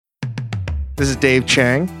This is Dave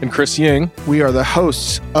Chang. And Chris Ying. We are the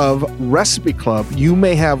hosts of Recipe Club. You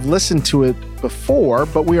may have listened to it before,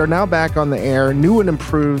 but we are now back on the air, new and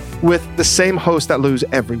improved, with the same host that lose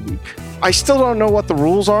every week. I still don't know what the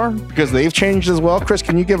rules are because they've changed as well. Chris,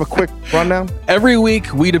 can you give a quick rundown? Every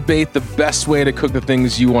week, we debate the best way to cook the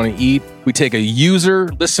things you want to eat. We take a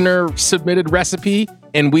listener submitted recipe,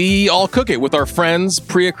 and we all cook it with our friends,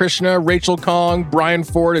 Priya Krishna, Rachel Kong, Brian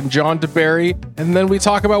Ford, and John DeBerry. And then we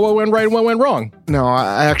talk about what went right and what went wrong. No,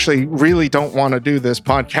 I actually really don't want to do this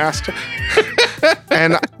podcast.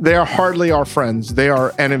 And they are hardly our friends. They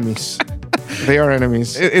are enemies. They are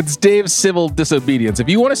enemies. It's Dave's civil disobedience. If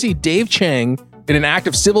you want to see Dave Chang in an act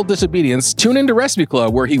of civil disobedience, tune into Recipe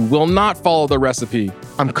Club, where he will not follow the recipe.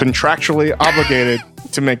 I'm contractually obligated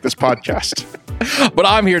to make this podcast. But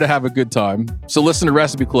I'm here to have a good time. So listen to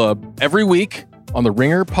Recipe Club every week on the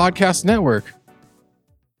Ringer Podcast Network.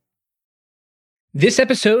 This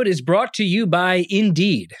episode is brought to you by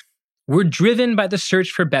Indeed. We're driven by the search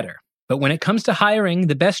for better. But when it comes to hiring,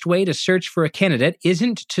 the best way to search for a candidate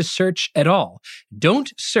isn't to search at all.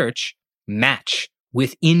 Don't search, match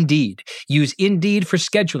with Indeed. Use Indeed for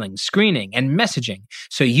scheduling, screening, and messaging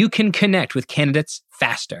so you can connect with candidates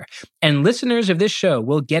faster. And listeners of this show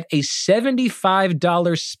will get a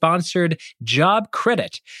 $75 sponsored job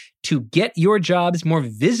credit to get your jobs more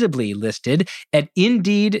visibly listed at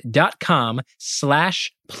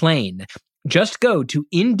Indeed.com/plain. Just go to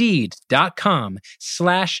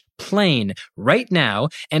Indeed.com/plain right now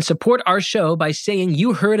and support our show by saying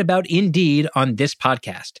you heard about Indeed on this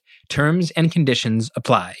podcast. Terms and conditions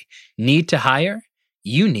apply. Need to hire?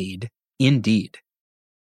 You need Indeed.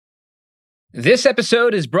 This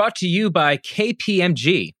episode is brought to you by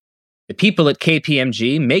KPMG. The people at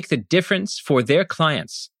KPMG make the difference for their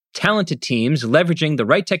clients. Talented teams leveraging the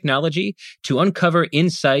right technology to uncover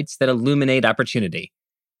insights that illuminate opportunity.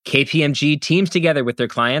 KPMG teams together with their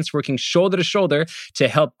clients, working shoulder to shoulder to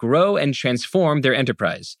help grow and transform their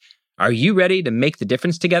enterprise. Are you ready to make the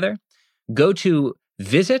difference together? Go to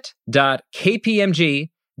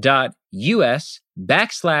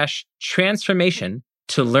visit.kpmg.us/transformation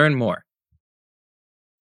to learn more.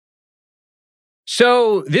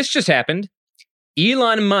 So this just happened.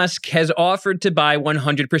 Elon Musk has offered to buy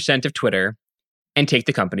 100% of Twitter and take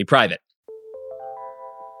the company private.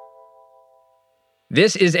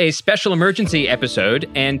 This is a special emergency episode,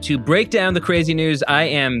 and to break down the crazy news, I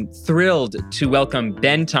am thrilled to welcome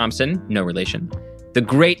Ben Thompson, no relation, the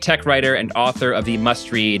great tech writer and author of the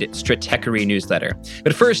must-read Stratechery newsletter.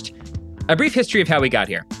 But first, a brief history of how we got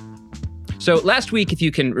here. So last week, if you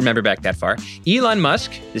can remember back that far, Elon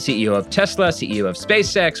Musk, the CEO of Tesla, CEO of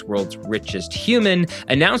SpaceX, world's richest human,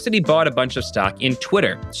 announced that he bought a bunch of stock in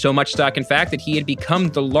Twitter. So much stock, in fact, that he had become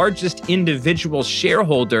the largest individual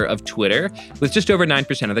shareholder of Twitter with just over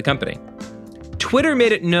 9% of the company. Twitter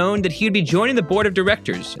made it known that he would be joining the board of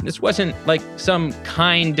directors. And this wasn't like some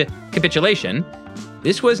kind capitulation.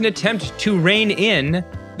 This was an attempt to rein in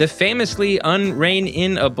the famously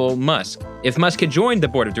unrein-inable Musk. If Musk had joined the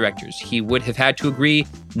board of directors, he would have had to agree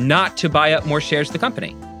not to buy up more shares of the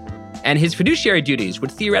company. And his fiduciary duties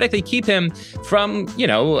would theoretically keep him from,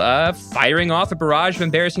 firing off a barrage of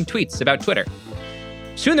embarrassing tweets about Twitter.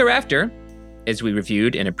 Soon thereafter, as we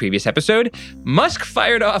reviewed in a previous episode, Musk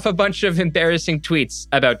fired off a bunch of embarrassing tweets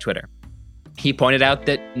about Twitter. He pointed out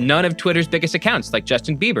that none of Twitter's biggest accounts, like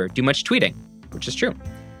Justin Bieber, do much tweeting, which is true.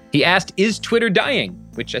 He asked, is Twitter dying?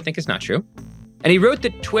 Which I think is not true. And he wrote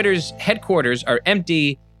that Twitter's headquarters are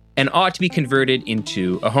empty and ought to be converted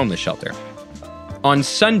into a homeless shelter. On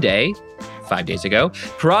Sunday, 5 days ago,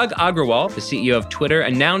 Parag Agrawal, the CEO of Twitter,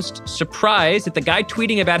 announced, surprise, that the guy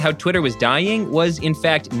tweeting about how Twitter was dying was, in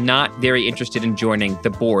fact, not very interested in joining the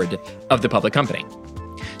board of the public company.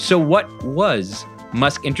 So what was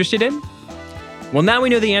Musk interested in? Well, now we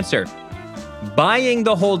know the answer. Buying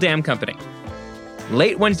the whole damn company.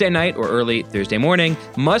 Late Wednesday night or early Thursday morning,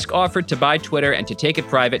 Musk offered to buy Twitter and to take it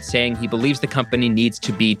private, saying he believes the company needs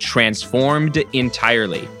to be transformed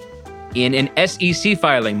entirely. In an SEC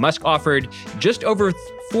filing, Musk offered just over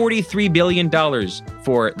 $43 billion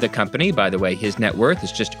for the company. By the way, his net worth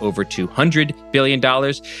is just over $200 billion.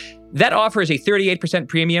 That offer is a 38%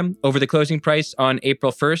 premium over the closing price on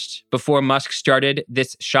April 1st, before Musk started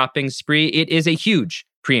this shopping spree. It is a huge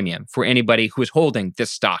premium for anybody who is holding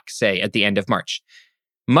this stock, say, at the end of March.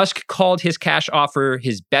 Musk called his cash offer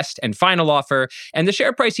his best and final offer, and the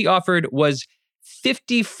share price he offered was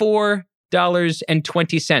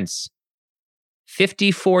 $54.20.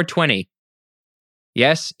 $54.20.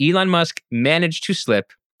 Yes, Elon Musk managed to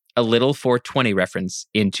slip a little 420 reference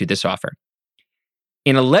into this offer.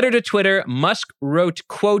 In a letter to Twitter, Musk wrote,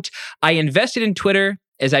 quote, "I invested in Twitter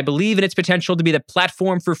as I believe in its potential to be the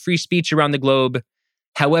platform for free speech around the globe.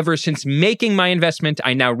 However, since making my investment,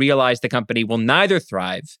 I now realize the company will neither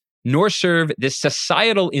thrive nor serve this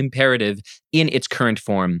societal imperative in its current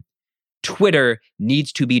form. Twitter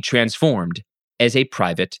needs to be transformed as a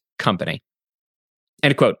private company.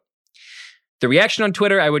 End quote. The reaction on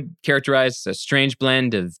Twitter I would characterize as a strange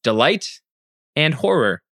blend of delight and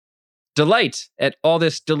horror. Delight at all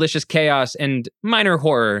this delicious chaos and minor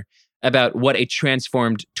horror about what a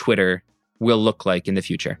transformed Twitter will look like in the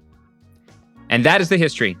future. And that is the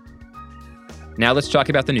history. Now let's talk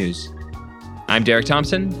about the news. I'm Derek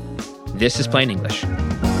Thompson. This is Plain English.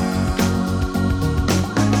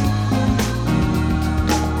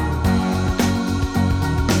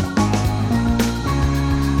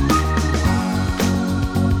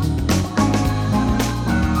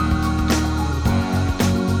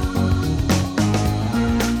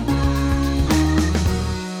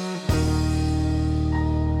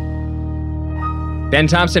 Ben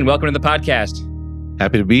Thompson, welcome to the podcast.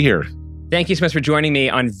 Happy to be here. Thank you so much for joining me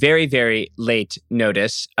on very, very late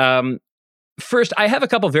notice. First, I have a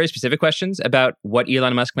couple very specific questions about what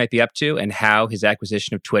Elon Musk might be up to and how his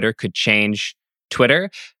acquisition of Twitter could change Twitter.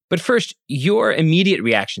 But first, your immediate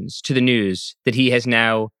reactions to the news that he has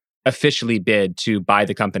now officially bid to buy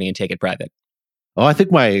the company and take it private. Oh, I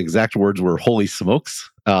think my exact words were "holy smokes,"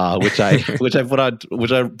 which I put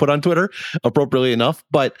on Twitter appropriately enough.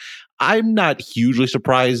 But I'm not hugely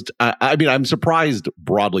surprised. I mean, I'm surprised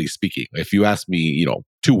broadly speaking. If you asked me,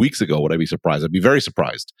 2 weeks ago, would I be surprised? I'd be very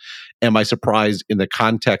surprised. Am I surprised in the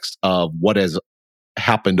context of what has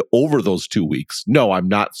happened over those 2 weeks? No, I'm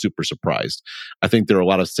not super surprised. I think there are a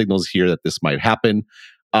lot of signals here that this might happen.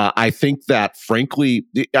 I think that, frankly,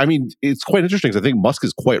 it's quite interesting because I think Musk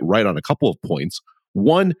is quite right on a couple of points.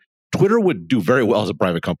 One, Twitter would do very well as a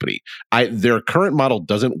private company. Their current model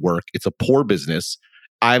doesn't work. It's a poor business.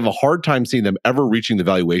 I have a hard time seeing them ever reaching the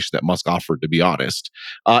valuation that Musk offered, to be honest.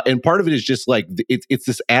 And part of it is just like it's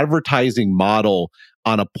this advertising model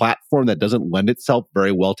on a platform that doesn't lend itself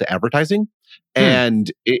very well to advertising.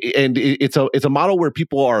 And it's a model where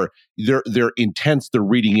people are they're intense, they're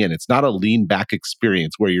reading in. It's not a lean back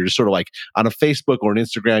experience where you're just sort of like on a Facebook or an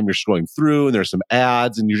Instagram, you're scrolling through and there's some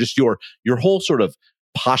ads and you're just your whole sort of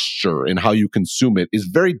posture and how you consume it is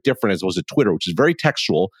very different as opposed to Twitter, which is very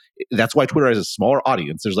textual. That's why Twitter has a smaller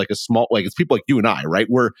audience. There's like a small, it's people like you and I, right?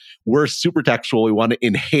 We're super textual. We want to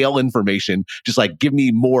inhale information, just like give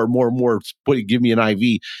me more, give me an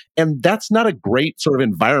IV. And that's not a great sort of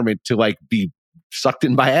environment to like be sucked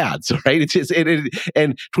in by ads, right? It's just,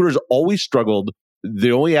 and Twitter's always struggled.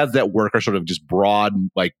 The only ads that work are sort of just broad,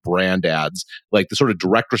 like brand ads, like the sort of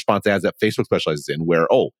direct response ads that Facebook specializes in, where,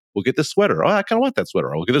 we'll get this sweater. I kind of want that sweater.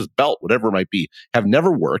 We'll get this belt, whatever it might be, have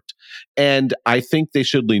never worked. And I think they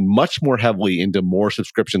should lean much more heavily into more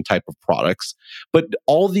subscription type of products. But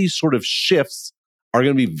all these sort of shifts are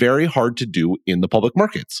going to be very hard to do in the public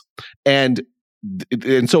markets. And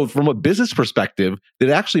so from a business perspective, it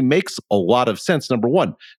actually makes a lot of sense, number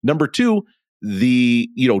one. Number two, to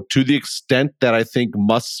the extent that I think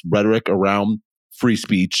Musk's rhetoric around free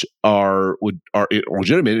speech are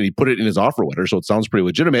legitimate, and he put it in his offer letter, so it sounds pretty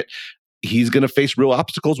legitimate. He's going to face real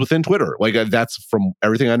obstacles within Twitter. Like that's from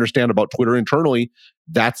everything I understand about Twitter internally.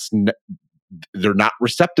 They're not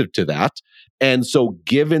receptive to that, and so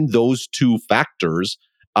given those two factors,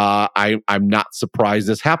 I'm not surprised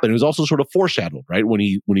this happened. It was also sort of foreshadowed, right? When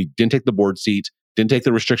he didn't take the board seat, didn't take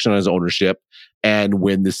the restriction on his ownership, and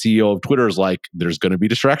when the CEO of Twitter is like, "There's going to be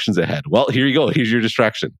distractions ahead." Well, here you go. Here's your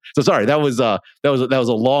distraction. So sorry, that was a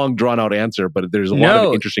long, drawn out answer, but there's a lot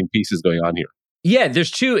of interesting pieces going on here. Yeah,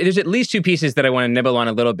 there's at least two pieces that I want to nibble on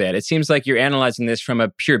a little bit. It seems like you're analyzing this from a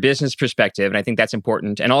pure business perspective, and I think that's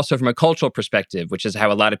important, and also from a cultural perspective, which is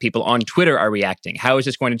how a lot of people on Twitter are reacting. How is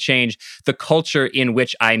this going to change the culture in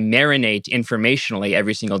which I marinate informationally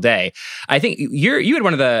every single day? I think you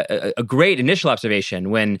had a great initial observation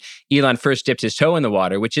when Elon first dipped his toe in the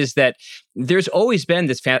water, which is that there's always been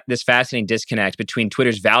this fascinating disconnect between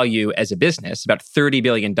Twitter's value as a business, about $30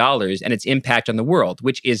 billion, and its impact on the world,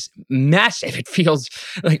 which is massive. It feels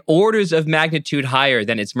like orders of magnitude higher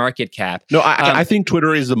than its market cap. No, I think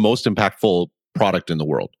Twitter is the most impactful product in the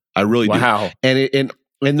world. I really do. Wow. And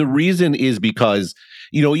the reason is because,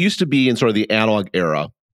 it used to be in sort of the analog era,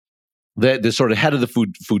 the sort of head of the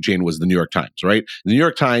food chain was the New York Times, right? The New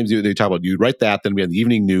York Times, they talk about, you'd write that, then we had the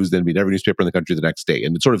evening news, then we had every newspaper in the country the next day.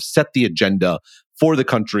 And it sort of set the agenda for the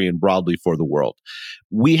country and broadly for the world.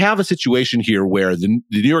 We have a situation here where the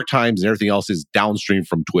New York Times and everything else is downstream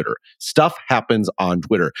from Twitter. Stuff happens on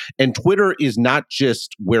Twitter. And Twitter is not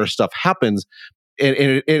just where stuff happens.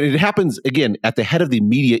 it happens again at the head of the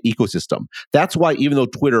media ecosystem. That's why even though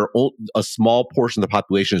Twitter, a small portion of the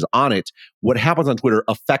population is on it, what happens on Twitter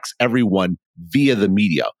affects everyone via the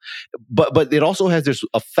media. But it also has this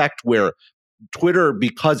effect where Twitter,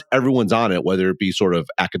 because everyone's on it, whether it be sort of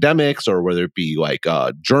academics or whether it be like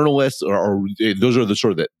journalists, or those are the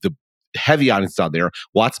sort of the heavy audiences on there,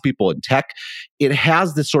 lots of people in tech, it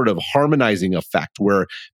has this sort of harmonizing effect where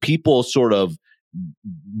people sort of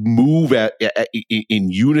move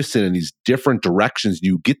in unison in these different directions.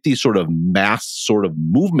 You get these sort of mass sort of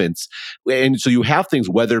movements. And so you have things,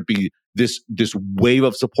 whether it be this wave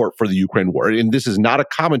of support for the Ukraine war. And this is not a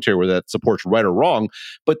commentary where that support's right or wrong,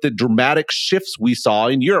 but the dramatic shifts we saw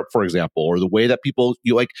in Europe, for example, or the way that people,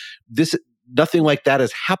 nothing like that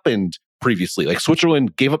has happened previously. Like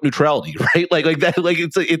Switzerland gave up neutrality, right? Like that. Like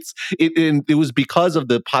it was because of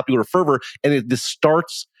the popular fervor, and this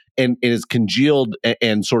starts and is congealed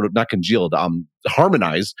and sort of not congealed,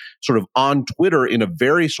 harmonized sort of on Twitter in a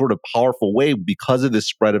very sort of powerful way because of the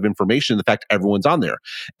spread of information, the fact everyone's on there.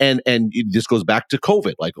 And this goes back to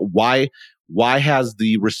COVID. Like why has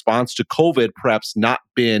the response to COVID perhaps not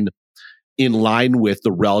been in line with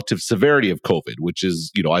the relative severity of COVID, which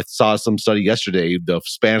is, I saw some study yesterday, the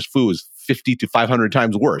Spanish flu is 50 to 500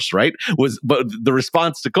 times worse, right? But the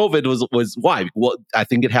response to COVID was why? Well, I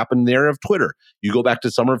think it happened in the era of Twitter. You go back to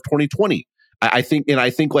summer of 2020. I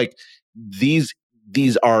think like these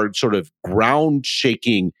are sort of ground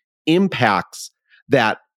shaking impacts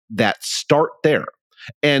that start there.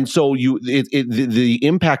 And so the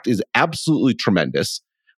impact is absolutely tremendous,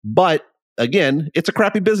 but again, it's a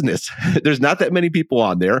crappy business. There's not that many people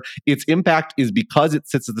on there. Its impact is because it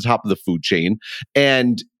sits at the top of the food chain.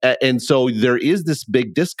 And so there is this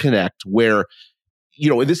big disconnect where,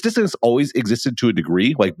 this disconnect always existed to a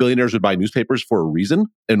degree. Like billionaires would buy newspapers for a reason.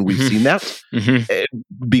 And we've seen that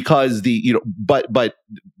because but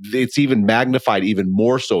it's even magnified even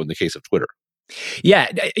more so in the case of Twitter. Yeah,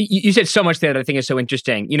 you said so much there that I think is so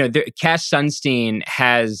interesting. Cass Sunstein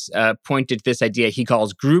has pointed this idea he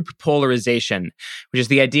calls group polarization, which is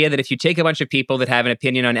the idea that if you take a bunch of people that have an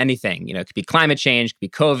opinion on anything, it could be climate change, could be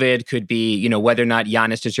COVID, could be, whether or not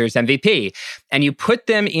Giannis deserves MVP, and you put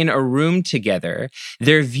them in a room together,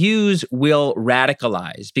 their views will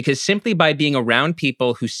radicalize because simply by being around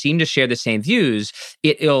people who seem to share the same views,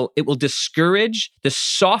 it will discourage the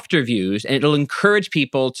softer views and it'll encourage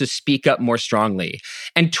people to speak up more strongly.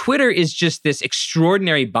 And Twitter is just this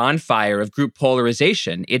extraordinary bonfire of group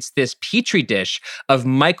polarization. It's this petri dish of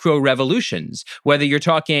micro revolutions, whether you're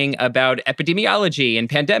talking about epidemiology and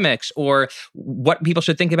pandemics, or what people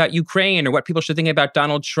should think about Ukraine, or what people should think about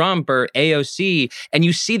Donald Trump or AOC. And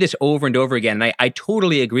you see this over and over again. And I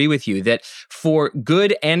totally agree with you that for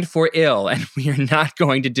good and for ill, and we are not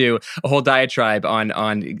going to do a whole diatribe on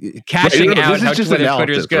cashing out how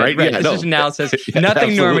Twitter is good. Right? This is analysis,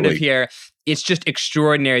 nothing normative here. It's just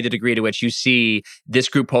extraordinary the degree to which you see this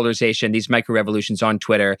group polarization, these micro revolutions on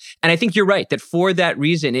Twitter. And I think you're right that for that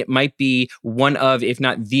reason, it might be one of, if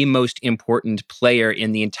not the most important player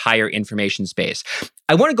in the entire information space.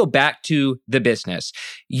 I want to go back to the business.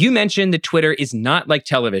 You mentioned that Twitter is not like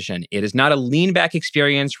television. It is not a lean back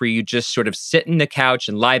experience where you just sort of sit in the couch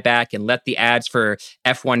and lie back and let the ads for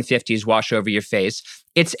F-150s wash over your face.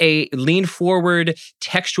 It's a lean forward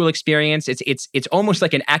textual experience. It's almost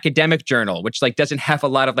like an academic journal, which doesn't have a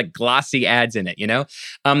lot of glossy ads in it,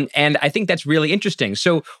 And I think that's really interesting.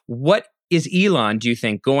 So what is Elon, do you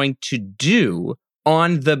think, going to do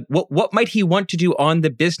on what might he want to do on the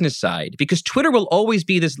business side? Because Twitter will always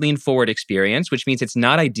be this lean forward experience, which means it's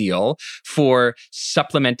not ideal for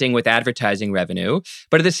supplementing with advertising revenue.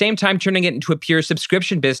 But at the same time, turning it into a pure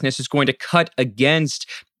subscription business is going to cut against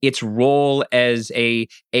its role as a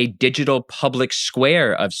digital public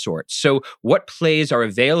square of sorts. So what plays are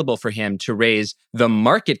available for him to raise the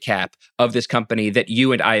market cap of this company that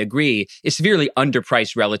you and I agree is severely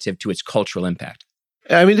underpriced relative to its cultural impact?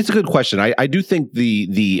 I mean, it's a good question. I do think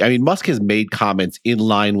Musk has made comments in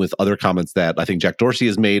line with other comments that I think Jack Dorsey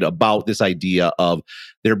has made about this idea of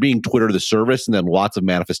there being Twitter the service and then lots of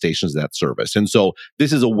manifestations of that service. And so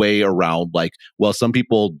this is a way around some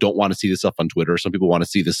people don't want to see this stuff on Twitter. Some people want to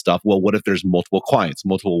see this stuff. Well, what if there's multiple clients,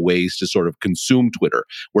 multiple ways to sort of consume Twitter,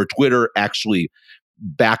 where Twitter actually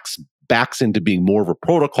backs into being more of a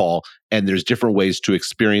protocol, and there's different ways to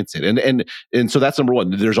experience it. And so that's number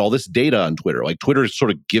one. There's all this data on Twitter. Twitter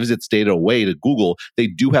sort of gives its data away to Google. They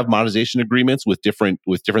do have monetization agreements with different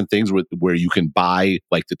things where you can buy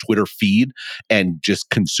the Twitter feed and just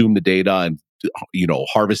consume the data and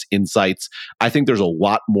harvest insights. I think there's a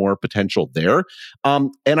lot more potential there.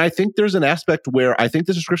 And I think there's an aspect where I think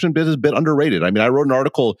the subscription bit is a bit underrated. I mean, I wrote an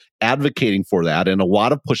article advocating for that, and a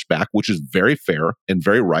lot of pushback, which is very fair and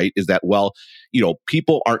very right, is that, well,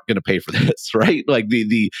 people aren't going to pay for this, right? Like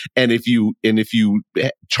and if you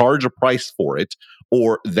charge a price for it,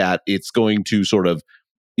 or that it's going to sort of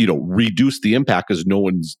reduce the impact because no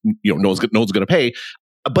one's going to pay.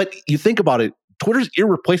 But you think about it, Twitter's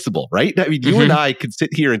irreplaceable, right? I mean, you and I could sit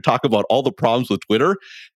here and talk about all the problems with Twitter.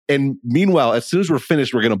 And meanwhile, as soon as we're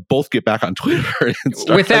finished, we're going to both get back on Twitter and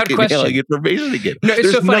start without question information again. No,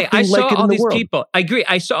 it's so funny. I saw all these world. people. I agree.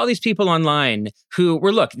 I saw all these people online who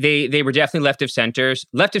were, they were definitely left of center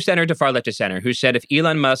to far left of center, who said, if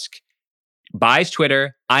Elon Musk buys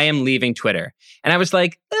Twitter, I am leaving Twitter. And I was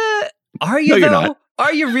like, are you? No, though? you're not.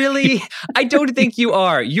 Are you really? I don't think you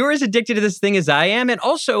are. You're as addicted to this thing as I am. And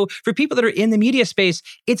also, for people that are in the media space,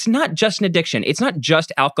 it's not just an addiction. It's not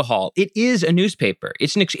just alcohol. It is a newspaper.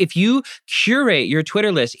 If you curate your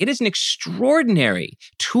Twitter list, it is an extraordinary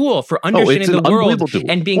tool for understanding the world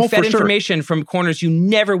and being fed information from corners you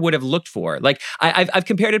never would have looked for. Like I've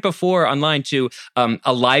compared it before online to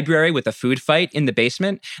a library with a food fight in the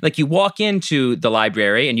basement. Like you walk into the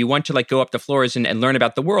library and you want to go up the floors and learn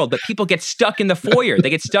about the world, but people get stuck in the foyer. They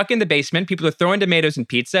get stuck in the basement. People are throwing tomatoes and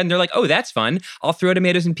pizza, and they're like, oh, that's fun. I'll throw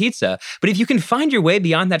tomatoes and pizza. But if you can find your way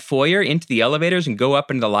beyond that foyer into the elevators and go up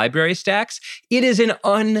into the library stacks, it is an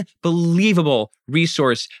unbelievable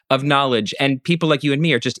resource of knowledge. And people like you and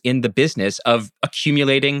me are just in the business of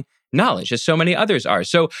accumulating knowledge, as so many others are.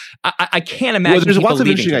 So I can't imagine. Well, there's lots of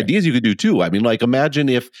interesting ideas you could do too. I mean, imagine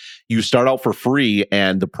if you start out for free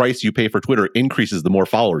and the price you pay for Twitter increases the more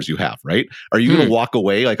followers you have, right? Are you going to walk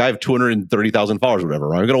away? I have 230,000 followers or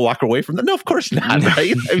whatever. Am I going to walk away from that? No, of course not,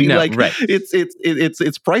 right? I mean, right.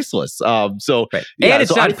 it's priceless. So right. And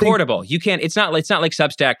it's not portable. You can't. It's not like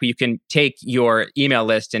Substack where you can take your email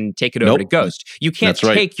list and take it over to Ghost. You can't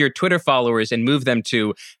take your Twitter followers and move them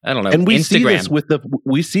to, I don't know, and we Instagram.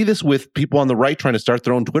 We see this with people on the right trying to start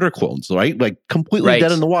their own Twitter clones, right? Completely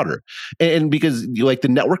dead in the water. And because the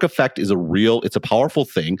network effect is it's a powerful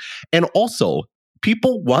thing. And also,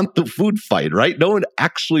 people want the food fight, right? No one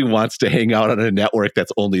actually wants to hang out on a network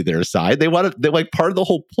that's only their side. They want to, part of the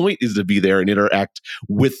whole point is to be there and interact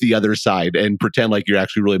with the other side and pretend like you're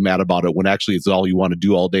actually really mad about it when actually it's all you want to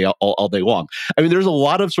do all day long. I mean, there's a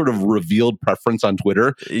lot of sort of revealed preference on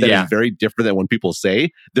Twitter that is very different than when people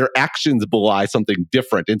say. Their actions belie something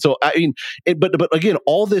different. And so, I mean, but again,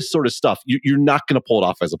 all this sort of stuff, you're not going to pull it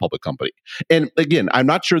off as a public company. And again, I'm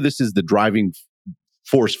not sure this is the driving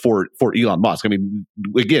force for Elon Musk. I mean,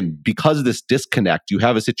 again, because of this disconnect, you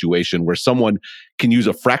have a situation where someone can use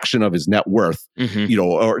a fraction of his net worth,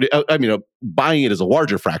 buying it is a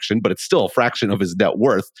larger fraction, but it's still a fraction of his net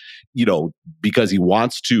worth, because he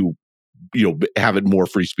wants to, have it more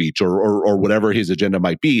free speech or whatever his agenda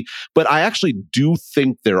might be. But I actually do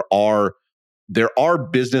think there are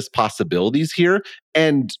business possibilities here.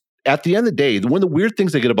 And at the end of the day, one of the weird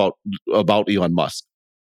things I get about Elon Musk,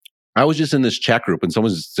 I was just in this chat group and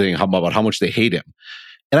someone's saying about how much they hate him.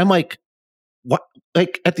 And I'm like, what?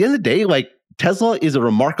 At the end of the day, Tesla is a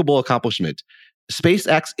remarkable accomplishment.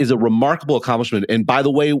 SpaceX is a remarkable accomplishment. And by the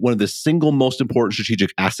way, one of the single most important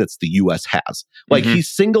strategic assets the US has. He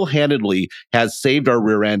single-handedly has saved our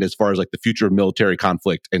rear end as far as the future of military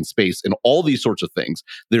conflict and space and all these sorts of things.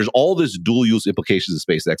 There's all this dual use implications of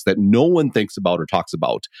SpaceX that no one thinks about or talks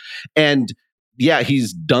about. And yeah,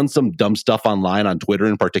 he's done some dumb stuff online on Twitter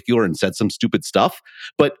in particular and said some stupid stuff.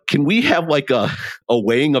 But can we have a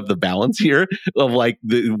weighing of the balance here of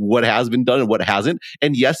what has been done and what hasn't?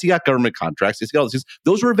 And yes, he got government contracts. Yes, he got all these things.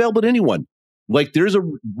 Those were available to anyone. There's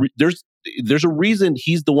a reason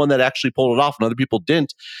he's the one that actually pulled it off and other people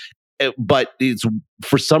didn't. But it's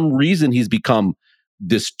for some reason he's become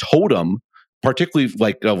this totem, particularly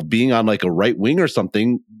of being on a right wing or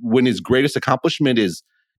something, when his greatest accomplishment is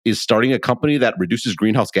starting a company that reduces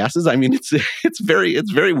greenhouse gases. I mean, it's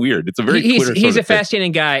very weird. It's a very he's a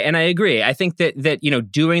fascinating guy, and I agree. I think that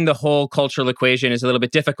doing the whole cultural equation is a little bit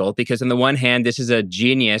difficult because on the one hand, this is a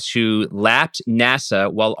genius who lapped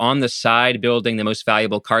NASA while on the side building the most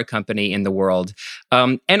valuable car company in the world,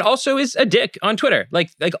 and also is a dick on Twitter. Like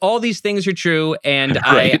all these things are true, and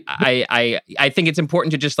right. I think it's important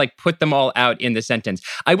to just put them all out in the sentence.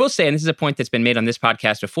 I will say, and this is a point that's been made on this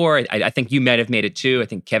podcast before. I think you might have made it too. I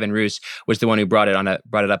think Kevin Roos was the one who brought it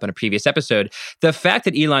up on a previous episode. The fact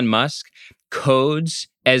that Elon Musk codes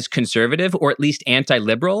as conservative or at least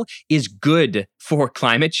anti-liberal is good for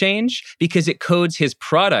climate change because it codes his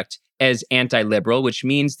product as anti-liberal, which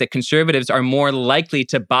means that conservatives are more likely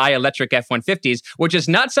to buy electric F-150s, which is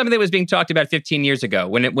not something that was being talked about 15 years ago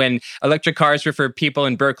when electric cars were for people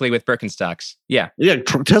in Berkeley with Birkenstocks. Yeah.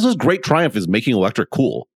 Tesla's great triumph is making electric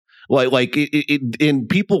cool. And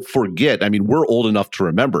people forget. I mean, we're old enough to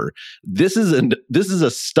remember. This is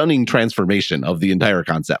a stunning transformation of the entire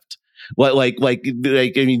concept. I mean,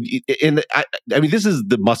 this is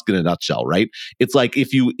the Musk in a nutshell, right? It's like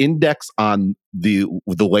if you index on the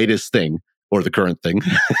latest thing or the current thing,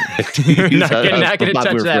 not going to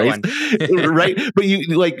touch that one, right? But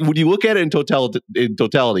you when you look at it in totality,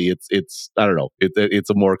 it's I don't know, it's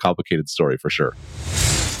a more complicated story for sure.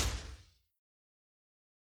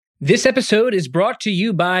 This episode is brought to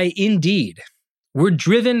you by Indeed. We're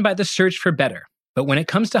driven by the search for better. But when it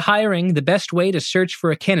comes to hiring, the best way to search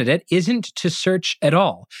for a candidate isn't to search at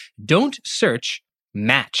all. Don't search,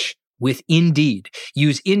 match with Indeed.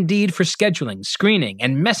 Use Indeed for scheduling, screening,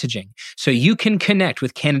 and messaging so you can connect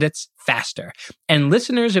with candidates faster. And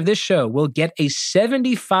listeners of this show will get a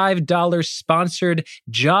 $75 sponsored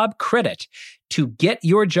job credit to get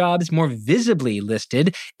your jobs more visibly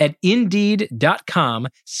listed at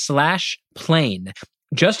Indeed.com/plane.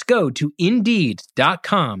 Just go to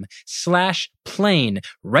Indeed.com/plane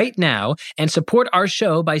right now and support our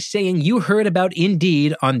show by saying you heard about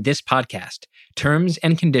Indeed on this podcast. Terms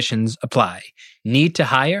and conditions apply. Need to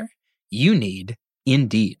hire? You need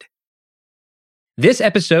Indeed. This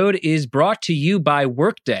episode is brought to you by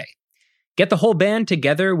Workday. Get the whole band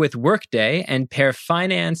together with Workday and pair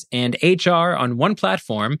finance and HR on one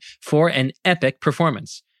platform for an epic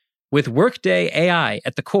performance. With Workday AI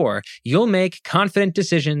at the core, you'll make confident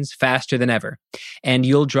decisions faster than ever. And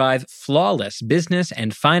you'll drive flawless business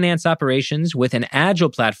and finance operations with an agile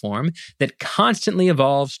platform that constantly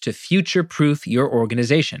evolves to future-proof your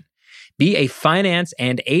organization. Be a finance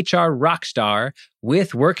and HR rockstar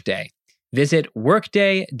with Workday. Visit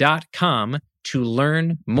workday.com to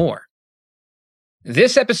learn more.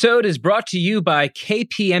 This episode is brought to you by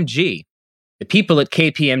KPMG. The people at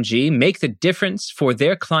KPMG make the difference for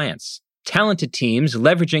their clients. Talented teams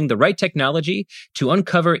leveraging the right technology to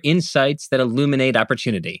uncover insights that illuminate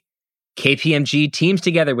opportunity. KPMG teams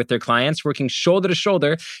together with their clients, working shoulder to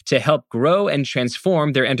shoulder to help grow and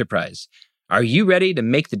transform their enterprise. Are you ready to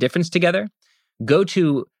make the difference together? Go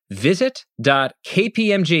to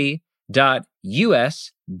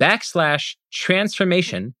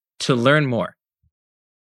visit.kpmg.us/transformation to learn more.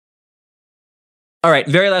 All right,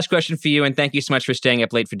 very last question for you, and thank you so much for staying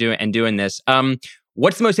up late for doing this.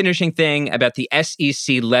 What's the most interesting thing about the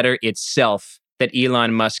SEC letter itself that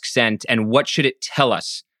Elon Musk sent, and what should it tell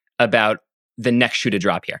us about the next shoe to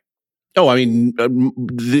drop here? Oh, I mean,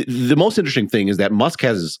 the most interesting thing is that Musk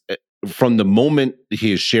has, from the moment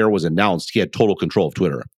his share was announced, he had total control of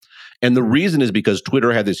Twitter. And the reason is because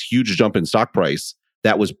Twitter had this huge jump in stock price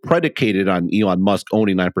that was predicated on Elon Musk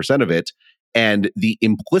owning 9% of it. And the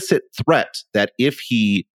implicit threat that if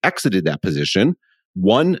he exited that position,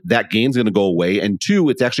 one, that gain's going to go away. And two,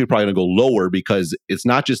 it's actually probably going to go lower because it's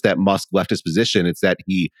not just that Musk left his position, it's that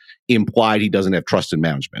he implied he doesn't have trust in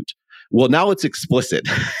management. Well, now it's explicit.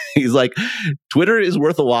 He's like, Twitter is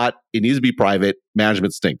worth a lot. It needs to be private.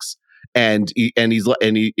 Management stinks. So he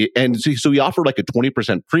offered like a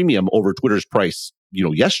 20% premium over Twitter's price,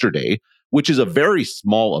 yesterday, which is a very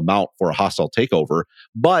small amount for a hostile takeover.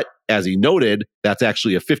 But as he noted, that's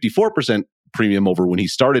actually a 54% premium over when he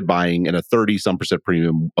started buying and a 30-some%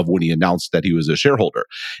 premium of when he announced that he was a shareholder.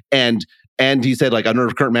 And he said, like, under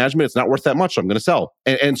current management, it's not worth that much, so I'm going to sell.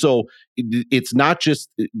 And so it's not just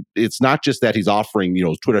that he's offering,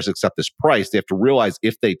 Twitter to accept this price. They have to realize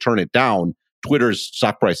if they turn it down, Twitter's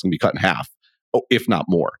stock price can be cut in half, if not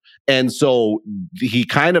more. And so he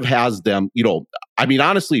kind of has them, I mean,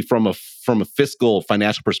 honestly, from a fiscal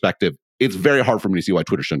financial perspective, it's very hard for me to see why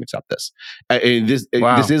Twitter shouldn't accept this.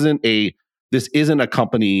 This isn't a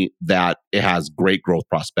company that it has great growth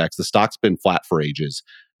prospects. The stock's been flat for ages.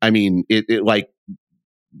 I mean,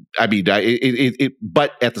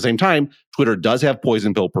 but at the same time, Twitter does have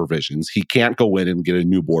poison pill provisions. He can't go in and get a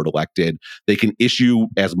new board elected. They can issue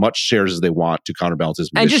as much shares as they want to counterbalance his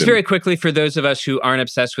position. And just very quickly, for those of us who aren't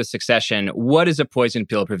obsessed with succession, what is a poison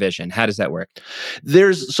pill provision? How does that work?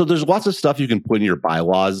 There's lots of stuff you can put in your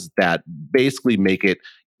bylaws that basically make it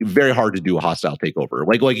very hard to do a hostile takeover.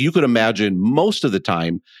 Like you could imagine most of the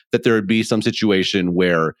time that there would be some situation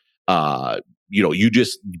where you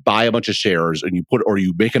just buy a bunch of shares and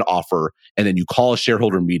you make an offer and then you call a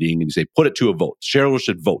shareholder meeting and you say, put it to a vote. Shareholders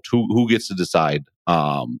should vote. Who gets to decide,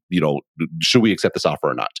 should we accept this offer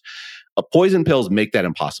or not? Poison pills make that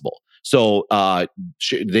impossible. So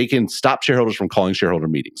they can stop shareholders from calling shareholder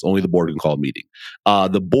meetings. Only the board can call a meeting.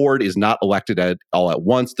 The board is not elected all at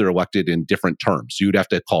once. They're elected in different terms. So you'd have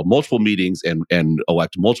to call multiple meetings and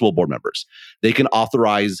elect multiple board members. They can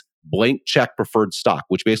authorize blank check preferred stock,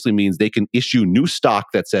 which basically means they can issue new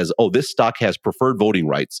stock that says, oh, this stock has preferred voting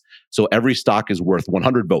rights. So every stock is worth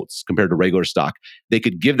 100 votes compared to regular stock. They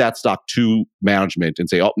could give that stock to management and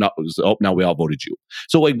say, oh, now we all voted you.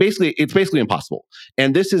 So like it's basically impossible.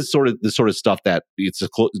 And this is the sort of stuff that it's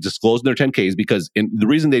disclosed in their 10Ks because the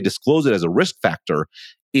reason they disclose it as a risk factor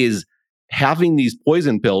is having these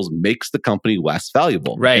poison pills makes the company less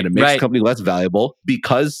valuable. Right. And it makes the company less valuable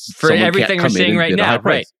because for everything we're seeing right now.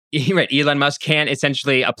 Right. Right. Elon Musk can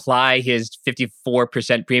essentially apply his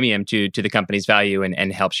 54% premium to the company's value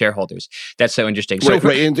and help shareholders. That's so interesting. So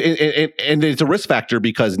right. And it's a risk factor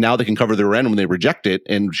because now they can cover their end when they reject it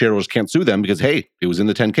and shareholders can't sue them because, hey, it was in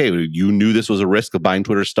the 10K. You knew this was a risk of buying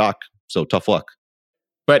Twitter stock. So tough luck.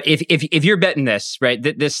 But if you're betting this, right,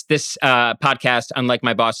 this podcast, unlike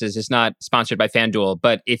my bosses, is not sponsored by FanDuel.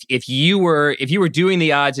 But if you were doing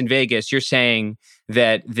the odds in Vegas, you're saying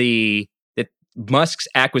that that Musk's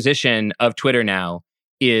acquisition of Twitter now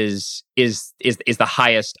is the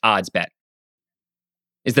highest odds bet.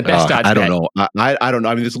 Is the best odds bet. I don't know. I don't know.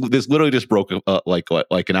 I mean, this literally just broke like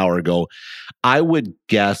an hour ago. I would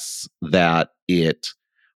guess that it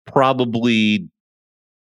probably.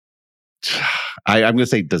 I'm going to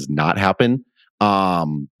say does not happen,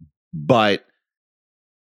 but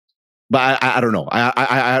I don't know.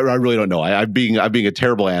 I really don't know. I'm being a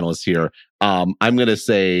terrible analyst here. I'm going to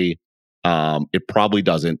say it probably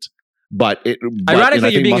doesn't.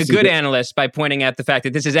 Ironically, you're being a good analyst by pointing out the fact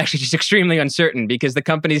that this is actually just extremely uncertain because the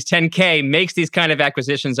company's 10K makes these kind of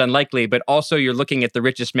acquisitions unlikely, but also you're looking at the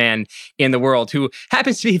richest man in the world who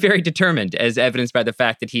happens to be very determined, as evidenced by the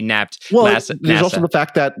fact that he napped NASA. There's also the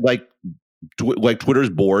fact that like Twitter's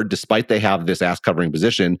board, despite they have this ass covering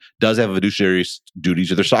position, does have a fiduciary duty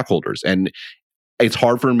to their stockholders. And it's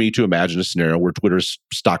hard for me to imagine a scenario where Twitter's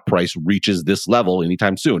stock price reaches this level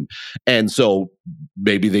anytime soon. And so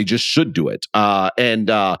maybe they just should do it.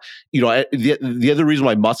 The other reason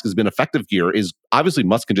why Musk has been effective here is obviously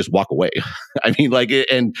Musk can just walk away. I mean,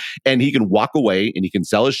 and he can walk away and he can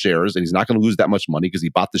sell his shares and he's not going to lose that much money because he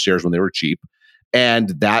bought the shares when they were cheap. And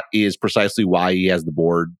that is precisely why he has the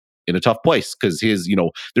board in a tough place because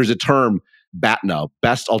there's a term, BATNA,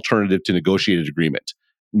 best alternative to negotiated agreement.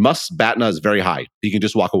 Musk's BATNA is very high. He can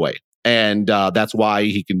just walk away. And that's why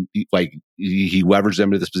he can, he leveraged them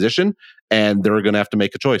into this position and they're going to have to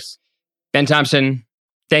make a choice. Ben Thompson,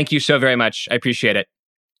 thank you so very much. I appreciate it.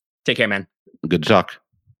 Take care, man. Good to talk.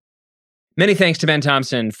 Many thanks to Ben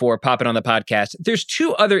Thompson for popping on the podcast. There's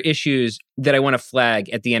two other issues that I want to flag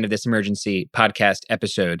at the end of this emergency podcast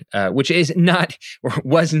episode, which is not or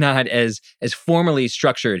was not as formally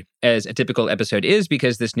structured as a typical episode is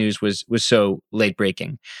because this news was so late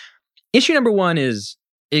breaking. Issue number one is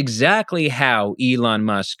exactly how Elon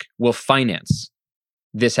Musk will finance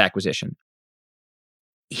this acquisition.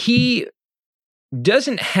 He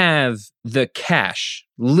doesn't have the cash,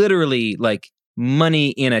 literally like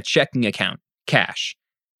money in a checking account, cash,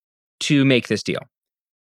 to make this deal.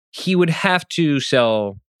 He would have to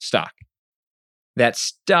sell stock. That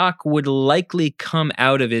stock would likely come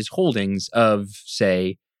out of his holdings of,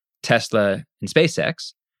 say, Tesla and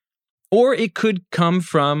SpaceX, or it could come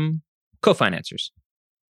from co-financers.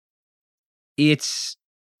 It's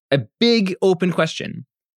a big open question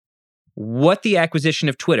what the acquisition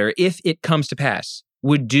of Twitter, if it comes to pass,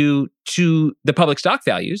 would do to the public stock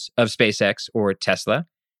values of SpaceX or Tesla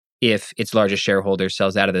if its largest shareholder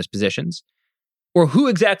sells out of those positions, or who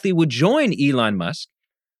exactly would join Elon Musk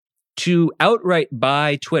to outright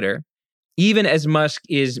buy Twitter, even as Musk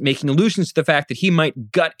is making allusions to the fact that he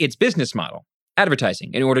might gut its business model,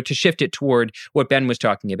 advertising, in order to shift it toward what Ben was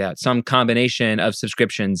talking about, some combination of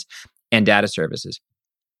subscriptions and data services.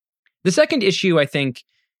 The second issue, I think,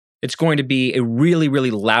 it's going to be a really,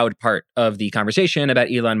 really loud part of the conversation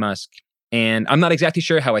about Elon Musk, and I'm not exactly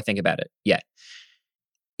sure how I think about it yet,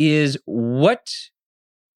 is what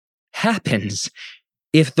happens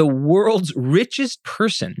if the world's richest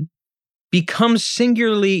person becomes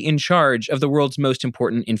singularly in charge of the world's most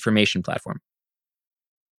important information platform.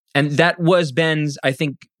 And that was Ben's, I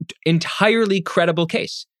think, entirely credible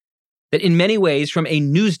case. That in many ways, from a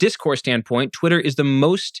news discourse standpoint, Twitter is the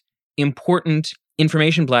most important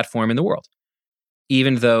information platform in the world,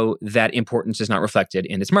 even though that importance is not reflected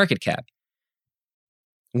in its market cap.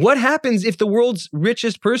 What happens if the world's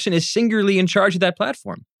richest person is singularly in charge of that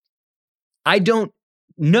platform? I don't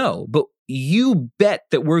know, but you bet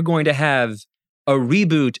that we're going to have a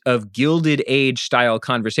reboot of Gilded Age style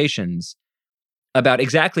conversations about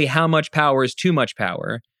exactly how much power is too much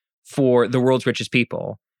power for the world's richest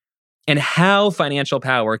people, and how financial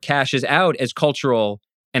power cashes out as cultural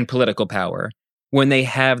and political power when they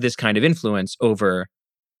have this kind of influence over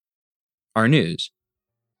our news.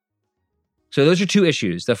 So those are two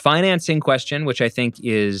issues: the financing question, which I think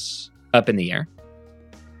is up in the air,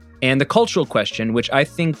 and the cultural question, which I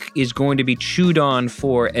think is going to be chewed on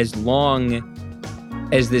for as long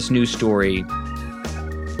as this news story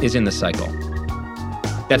is in the cycle.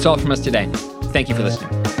 That's all from us today. Thank you for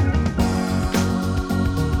listening.